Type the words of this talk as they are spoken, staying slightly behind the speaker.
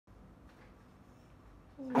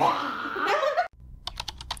Hello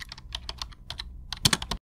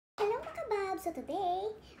mga kabab! So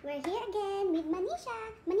today, we're here again with Manisha.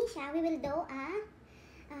 Manisha, we will do a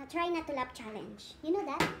try not to laugh challenge. You know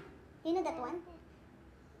that? You know that one?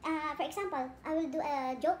 For example, I will do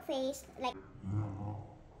a joke face like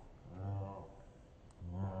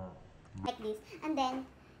this, and then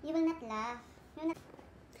you will not laugh. You will not,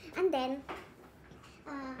 and then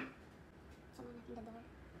someone knocking the door.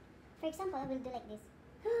 For example, I will do like this,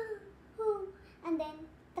 and then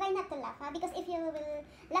try not to laugh, because if you will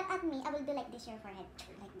laugh at me, I will do like this, your forehead,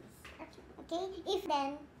 like this. Okay? If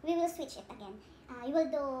then we will switch it again. You will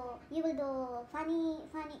do funny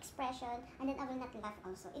expression, and then I will not laugh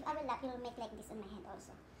also. If I will laugh, you will make like this on my head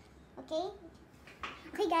also. Okay?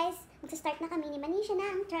 Okay guys, magsa-start na kami ni Manisha na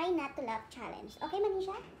ang try not to laugh challenge. Okay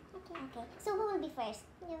Manisha? Okay. Okay. So who will be first?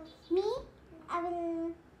 You. Me? I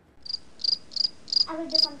will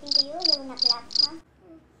do something to you. You will not laugh, huh?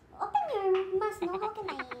 Open your mouth, no? How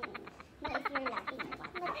can I know if you're laughing or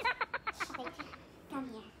what? Okay. Come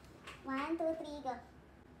here. 1, 2, 3, go.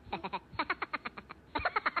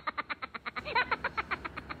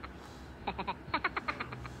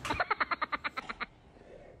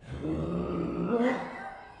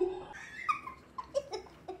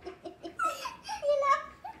 You laugh?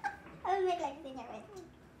 I will make like this in your head.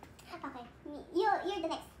 Okay. You're the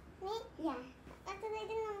next. Me? Yeah. Try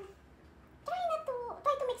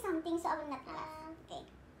to make something so I will not laugh. Okay.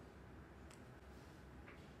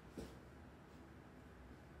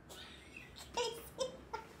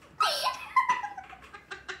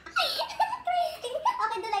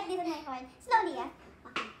 Okay, do like this on my phone. Slowly, yeah?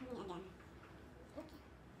 Okay, me again. Okay.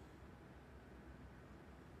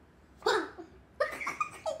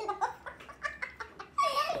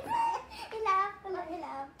 You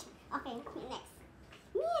laugh. Okay, me next.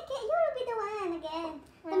 Me again. You will be the one again.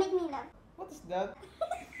 To make me laugh. What is that?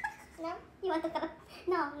 No? You want to come?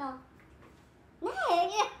 No. No,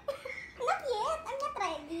 yeah. Not yet. I'm not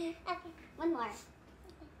ready. Okay, one more.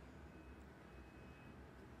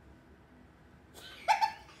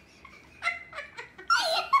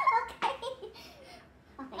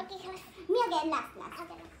 Okay. Me again, last. Okay,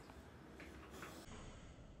 last.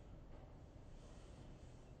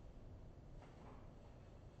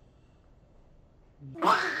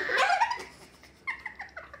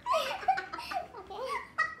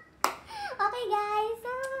 Okay guys,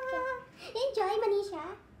 enjoy Manisha?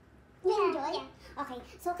 You enjoy? Yeah. Okay,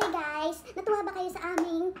 so okay guys, natuwa ba kayo sa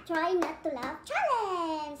aming Try Not to Laugh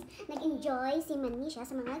Challenge? Nag-enjoy si Manisha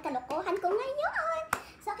sa mga kalokohan ko ngayon.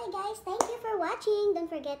 So okay guys, thank you for watching.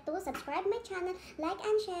 Don't forget to subscribe my channel, like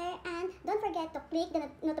and share, and don't forget to click the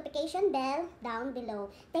notification bell down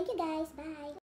below. Thank you guys, bye!